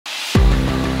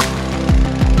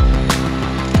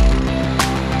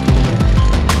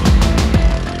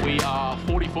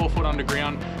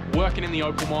underground, working in the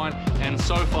opal mine, and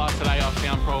so far today I've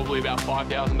found probably about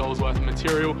 $5,000 worth of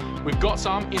material. We've got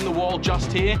some in the wall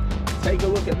just here. Take a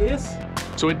look at this.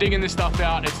 So we're digging this stuff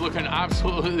out. It's looking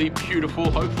absolutely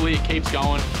beautiful. Hopefully it keeps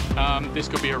going. This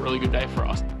could be a really good day for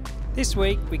us. This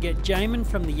week we get Jaymin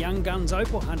from the Young Guns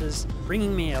Opal Hunters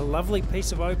bringing me a lovely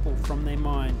piece of opal from their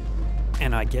mine,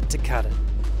 and I get to cut it.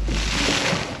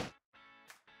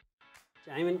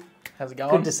 Jaymin, how's it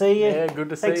going? Good to see you. Yeah, good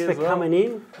to see you as well. Thanks for coming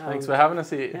in. Thanks for having us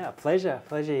here. Yeah, pleasure.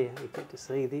 You get to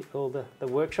see all the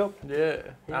workshop. Yeah,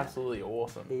 absolutely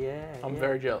awesome. Yeah, I'm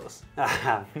very jealous.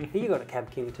 You got a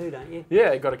Cab King too, don't you?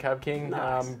 Yeah, got a Cab King.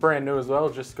 Nice. Brand new as well.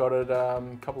 Just got it a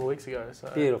couple of weeks ago. So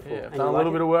beautiful. Yeah, I've done a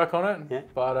little bit of work on it. Yeah.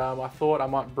 But I thought I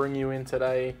might bring you in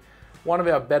today one of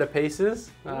our better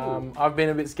pieces. I've been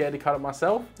a bit scared to cut it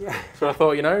myself. Yeah. So I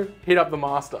thought, hit up the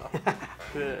master.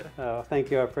 Yeah. Oh, thank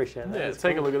you. I appreciate that. Yeah,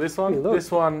 take a look at this one. Look. This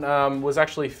one was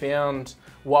actually found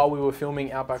while we were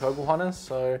filming Outback Opal Hunters.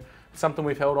 So something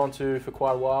we've held on to for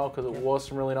quite a while because it was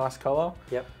some really nice colour.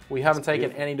 Yep. We haven't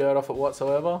taken any dirt off it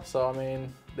whatsoever. So, I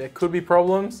mean, there could be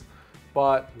problems,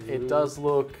 but it does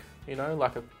look,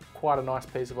 like quite a nice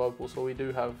piece of opal. So we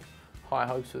do have high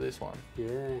hopes for this one.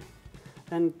 Yeah.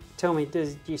 And tell me,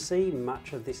 do you see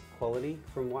much of this quality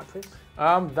from Whitefish?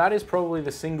 That is probably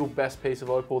the single best piece of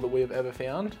opal that we have ever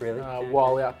found. Really?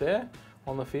 While out there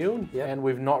on the field. Yep. And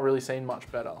we've not really seen much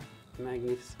better.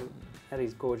 Magnificent. That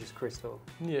is gorgeous crystal.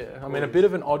 Yeah, I mean, a bit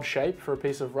of an odd shape for a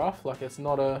piece of rough. Like, it's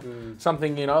not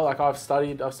something, like I've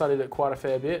studied it quite a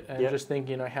fair bit and just think,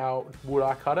 how would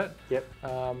I cut it? Yep.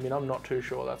 I'm not too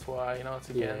sure. That's why, it's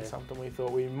again something we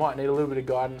thought we might need a little bit of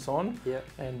guidance on. Yep.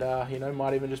 And,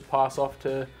 might even just pass off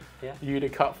to you to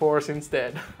cut for us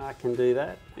instead. I can do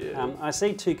that. Yeah. I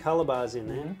see two colour bars in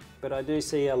there, but I do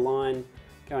see a line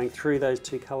going through those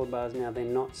two colour bars. Now they're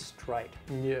not straight.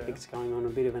 Yeah. It's going on a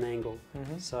bit of an angle.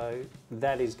 So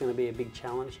that is going to be a big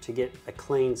challenge to get a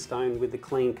clean stone with the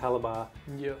clean colour bar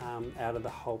out of the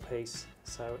whole piece.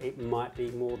 So it might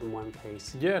be more than one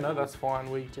piece. Yeah, no, that's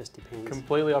fine. We just depends.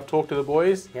 Completely, I've talked to the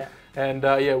boys. Yeah. And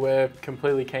we're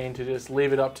completely keen to just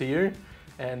leave it up to you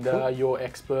and your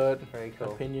expert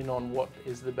opinion on what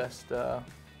is the best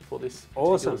for this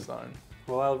particular stone.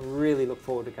 Well, I really look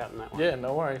forward to cutting that one. Yeah,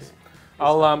 no worries.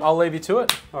 I'll leave you to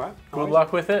it. All right. Good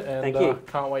luck with it, and thank you.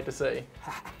 Can't wait to see.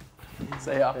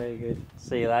 See ya. Very good.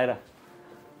 See you later.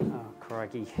 Oh,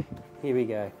 crikey. Here we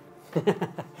go.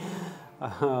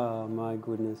 Oh, my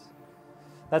goodness.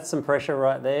 That's some pressure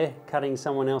right there, cutting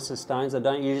someone else's stones. I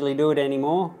don't usually do it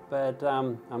anymore, but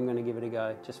I'm going to give it a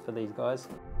go just for these guys.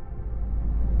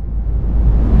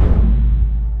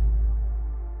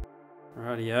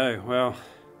 Rightio. Well,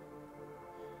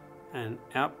 an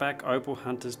Outback Opal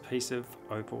Hunters piece of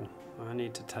opal. I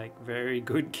need to take very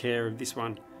good care of this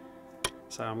one.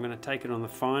 So I'm going to take it on the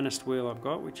finest wheel I've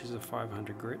got, which is a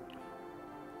 500 grit.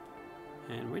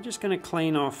 And we're just going to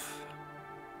clean off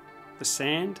the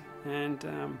sand and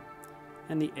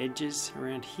the edges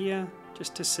around here,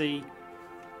 just to see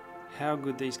how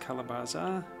good these colour bars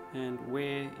are and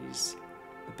where is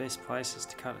the best places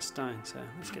to cut a stone. So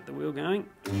let's get the wheel going.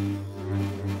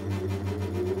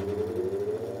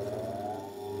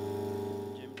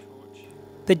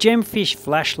 The Gemfish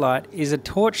flashlight is a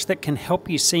torch that can help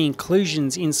you see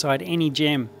inclusions inside any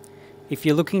gem. If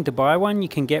you're looking to buy one, you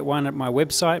can get one at my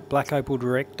website,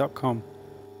 blackopaldirect.com.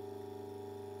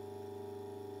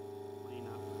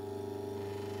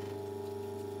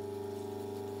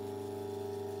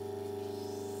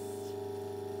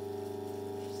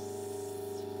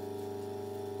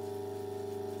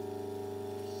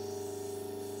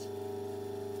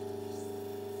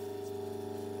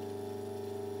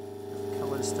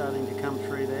 Starting to come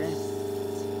through there.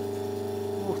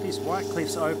 Oh, this White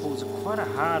Cliffs opal is quite a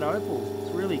hard opal.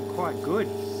 It's really quite good.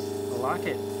 I like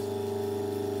it.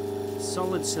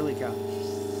 Solid silica.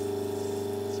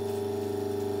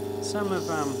 Some of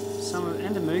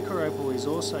Andamuka opal is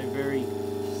also very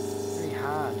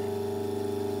hard.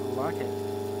 I like it.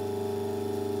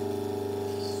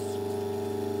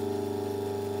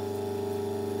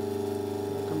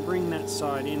 I can bring that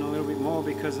side in a little bit more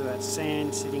because of that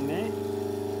sand sitting there.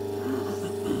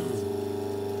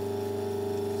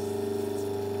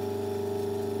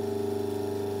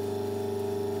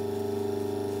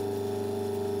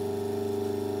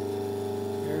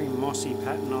 Mossy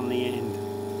pattern on the end,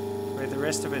 where the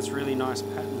rest of it's really nice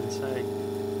pattern. So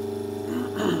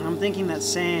I'm thinking that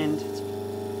sand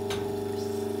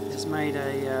has made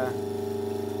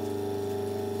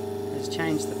has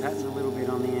changed the pattern a little bit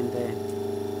on the end there.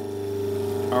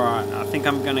 Alright, I think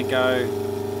I'm going to go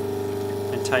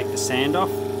and take the sand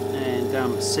off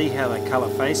and see how the colour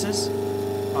faces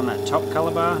on that top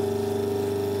colour bar,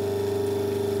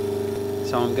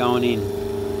 So I'm going in.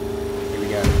 Here we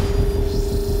go.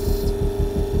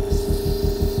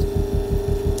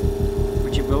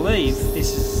 Would you believe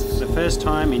this is the first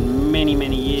time in many,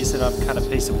 many years that I've cut a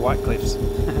piece of White Cliffs? The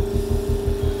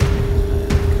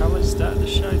colour's starting to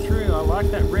show through. I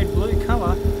like that red-blue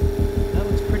colour. That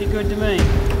looks pretty good to me.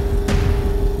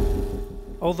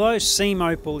 Although seam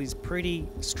opal is pretty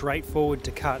straightforward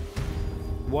to cut,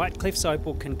 White Cliffs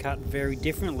opal can cut very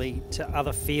differently to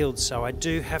other fields, so I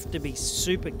do have to be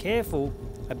super careful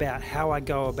about how I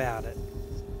go about it.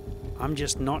 I'm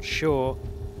just not sure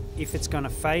if it's going to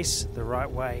face the right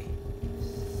way.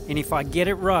 And if I get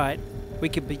it right, we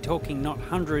could be talking not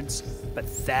hundreds, but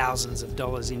thousands of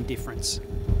dollars in difference.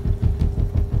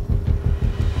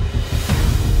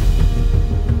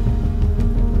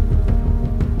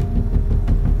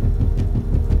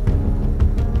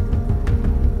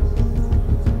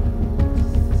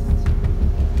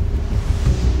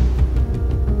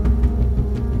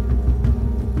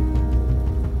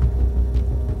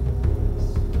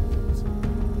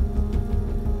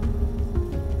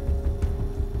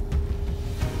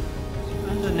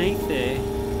 Underneath there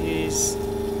is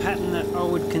a pattern that I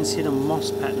would consider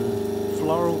moss pattern,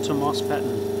 floral to moss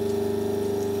pattern.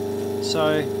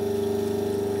 So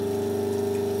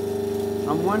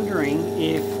I'm wondering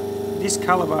if this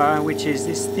colour bar, which is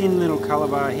this thin little colour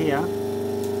bar here,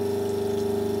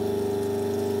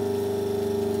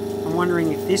 I'm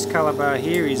wondering if this colour bar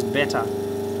here is better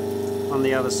on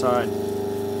the other side.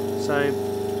 So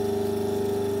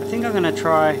I think I'm going to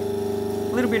try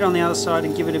a little bit on the other side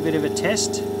and give it a bit of a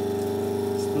test.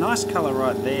 It's a nice colour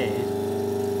right there.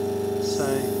 So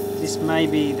this may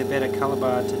be the better colour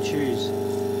bar to choose.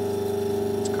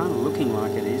 It's kind of looking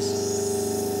like it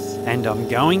is. And I'm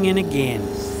going in again.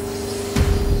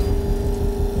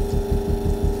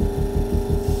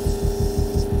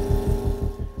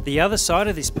 The other side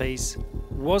of this piece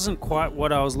wasn't quite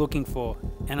what I was looking for,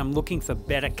 and I'm looking for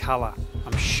better colour.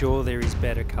 I'm sure there is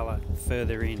better colour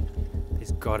further in.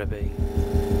 There's got to be.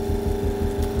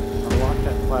 I like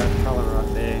that plaid colour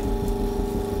right there.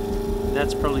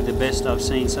 That's probably the best I've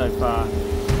seen so far.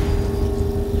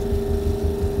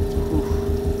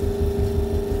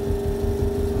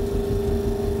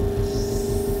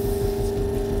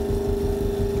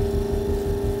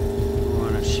 Oh,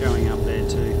 and it's showing up there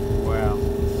too. Wow.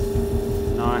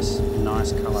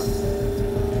 Nice colour.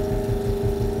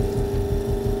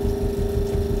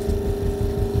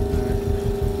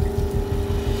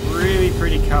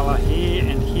 Pretty colour here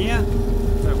and here,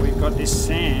 but we've got this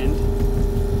sand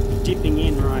dipping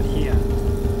in right here,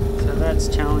 so that's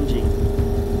challenging,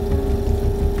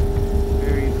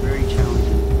 very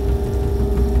challenging,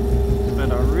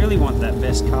 but I really want that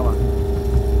best colour.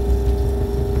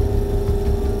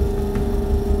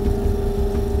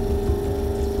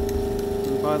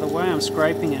 And by the way I'm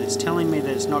scraping it, it's telling me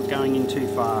that it's not going in too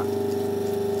far.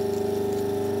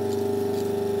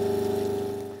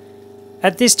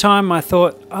 At this time I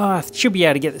thought, oh, I should be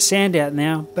able to get the sand out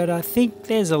now, but I think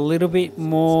there's a little bit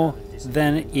more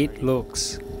than it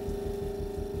looks.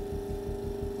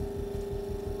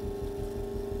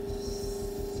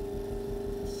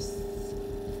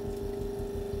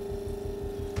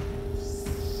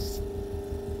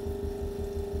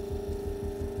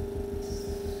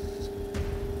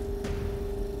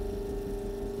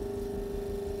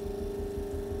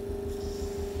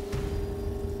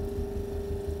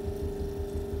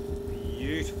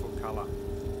 Beautiful colour.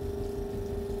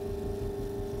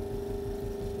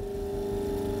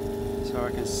 So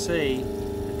I can see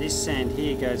that this sand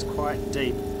here goes quite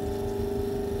deep.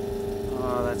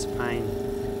 Oh, that's a pain.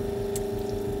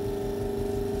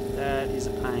 That is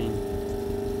a pain.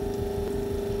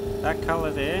 That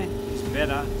colour there is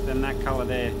better than that colour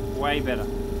there. Way better.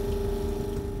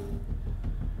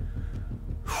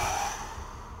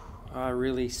 I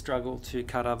really struggle to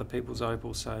cut other people's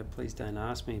opal, so please don't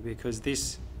ask me, because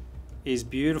this is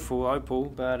beautiful opal,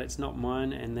 but it's not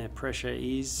mine and their pressure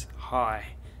is high.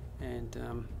 And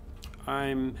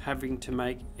I'm having to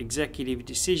make executive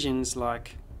decisions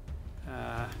like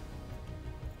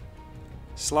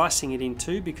slicing it in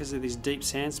two because of this deep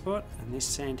sand spot and this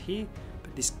sand here,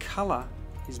 but this colour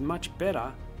is much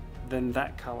better than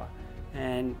that colour,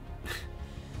 and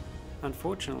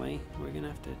unfortunately we're going to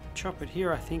have to chop it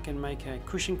here I think and make a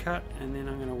cushion cut, and then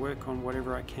I'm going to work on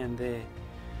whatever I can there.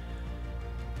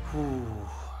 Whew.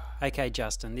 Okay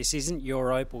Justin, this isn't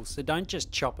your opal, so don't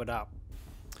just chop it up.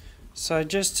 So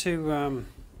just to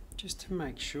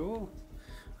make sure,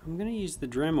 I'm going to use the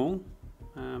Dremel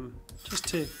just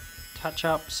to touch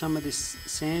up some of this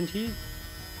sand here.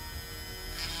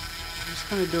 I'm just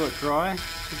going to do it dry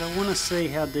because I want to see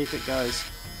how deep it goes.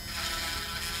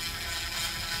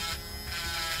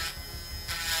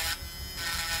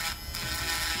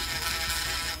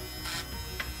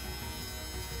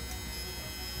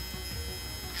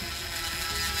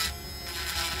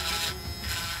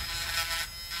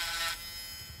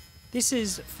 This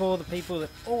is for the people that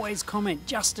always comment,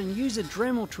 Justin, use a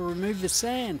Dremel to remove the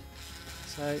sand.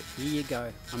 So here you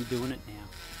go, I'm doing it now.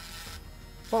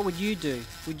 What would you do?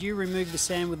 Would you remove the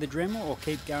sand with the Dremel or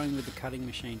keep going with the cutting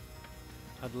machine?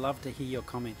 I'd love to hear your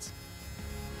comments.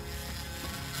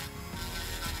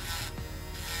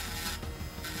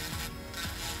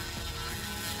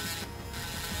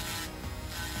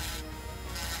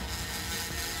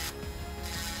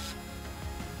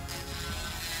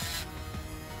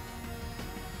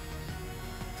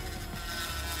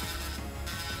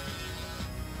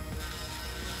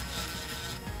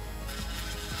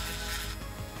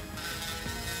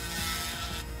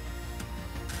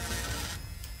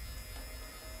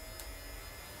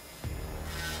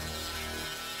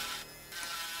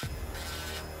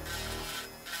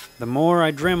 The more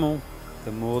I Dremel,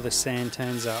 the more the sand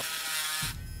turns up.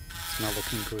 It's not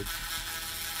looking good.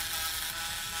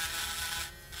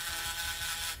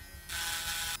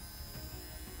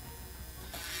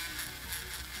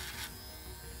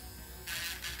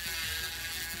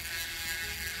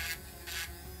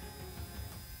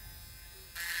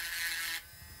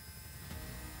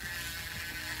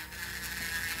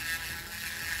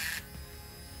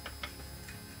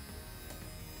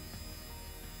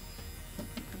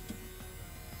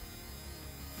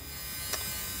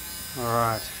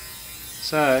 Alright,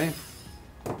 so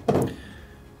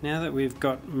now that we've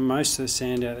got most of the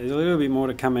sand out, there's a little bit more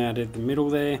to come out of the middle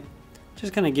there.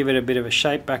 Just going to give it a bit of a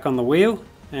shape back on the wheel,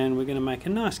 and we're going to make a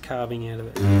nice carving out of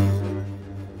it.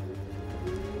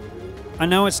 I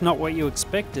know it's not what you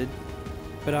expected,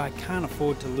 but I can't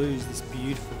afford to lose this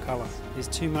beautiful colour. There's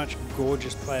too much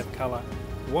gorgeous play of colour.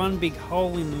 One big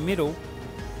hole in the middle,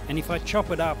 and if I chop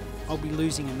it up, I'll be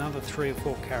losing another 3 or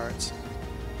 4 carats.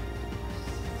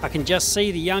 I can just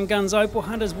see the Young Guns Opal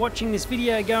Hunters watching this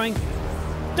video going,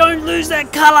 don't lose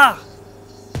that colour!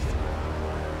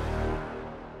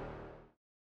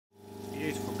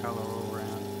 Beautiful colour all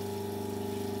around.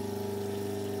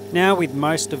 Now with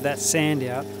most of that sand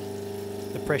out,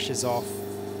 the pressure's off.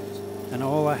 And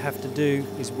all I have to do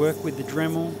is work with the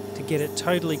Dremel to get it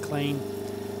totally clean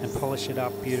and polish it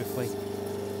up beautifully.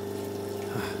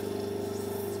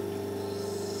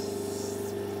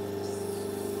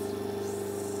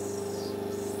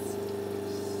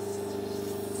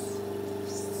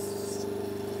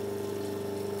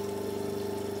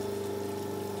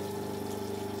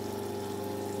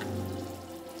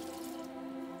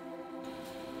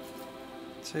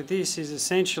 So this is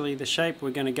essentially the shape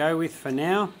we're going to go with for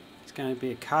now. It's going to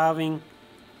be a carving,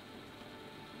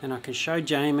 and I can show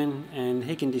Jaymin and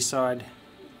he can decide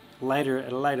later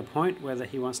at a later point whether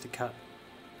he wants to cut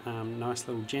nice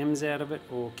little gems out of it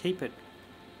or keep it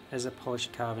as a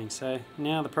polished carving. So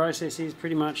now the process is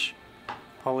pretty much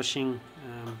polishing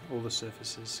all the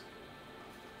surfaces.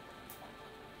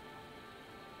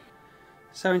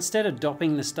 So instead of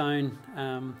dopping the stone,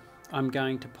 I'm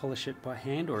going to polish it by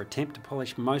hand, or attempt to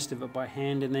polish most of it by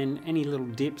hand, and then any little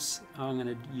dips I'm going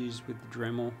to use with the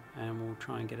Dremel, and we'll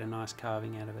try and get a nice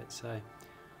carving out of it. So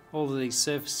all of these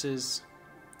surfaces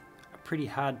are pretty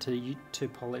hard to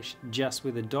polish just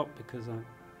with a dot, because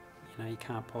you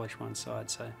can't polish one side.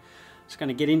 So I'm just going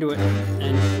to get into it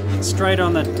and straight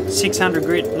on the 600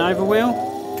 grit Nova wheel.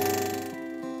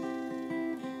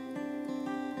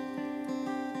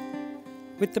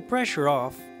 With the pressure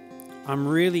off, I'm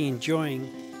really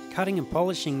enjoying cutting and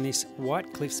polishing this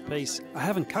White Cliffs piece. I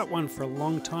haven't cut one for a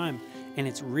long time, and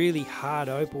it's really hard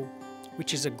opal,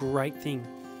 which is a great thing.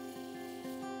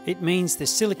 It means the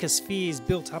silica spheres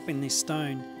built up in this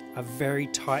stone are very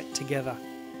tight together,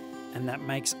 and that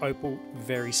makes opal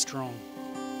very strong.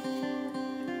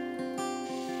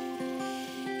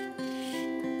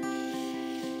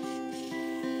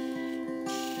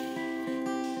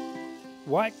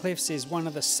 White Cliffs is one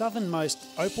of the southernmost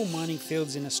opal mining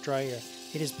fields in Australia.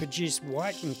 It has produced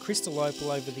white and crystal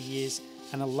opal over the years,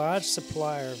 and a large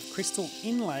supplier of crystal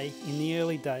inlay in the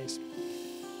early days.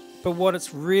 But what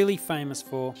it's really famous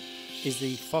for is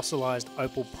the fossilised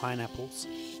opal pineapples,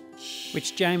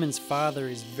 which Jaymin's father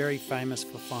is very famous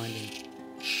for finding.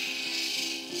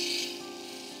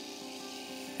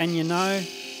 And you know,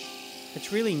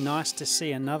 it's really nice to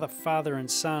see another father and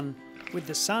son, with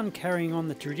the son carrying on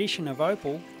the tradition of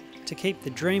opal to keep the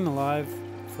dream alive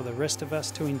for the rest of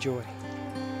us to enjoy.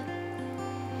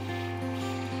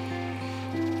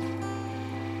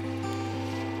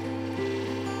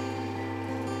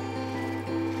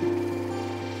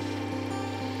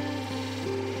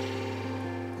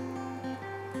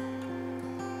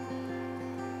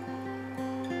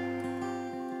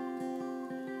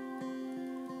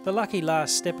 The lucky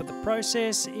last step of the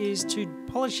process is to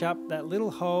polish up that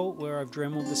little hole where I've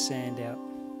Dremeled the sand out.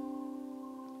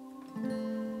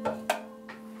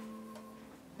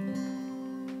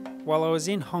 while I was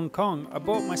in Hong Kong, I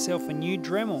bought myself a new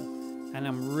Dremel and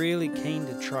I'm really keen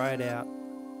to try it out.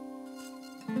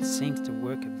 It seems to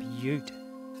work a beaut.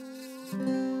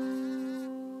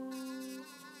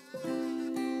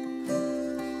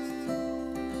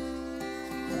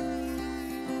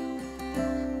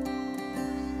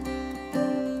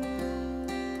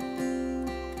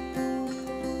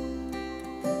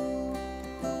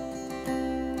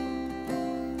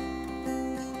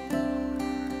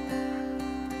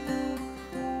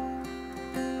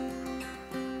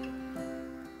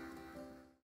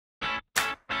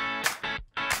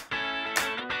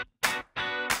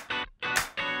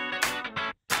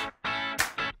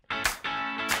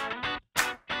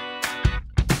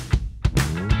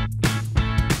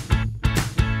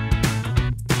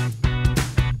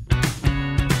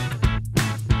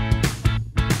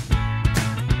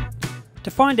 To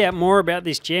find out more about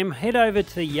this gem, head over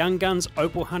to the Young Guns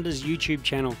Opal Hunters YouTube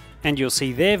channel and you'll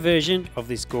see their version of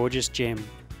this gorgeous gem.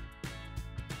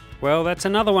 Well, that's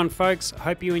another one, folks.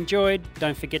 Hope you enjoyed.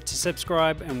 Don't forget to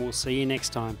subscribe and we'll see you next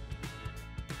time.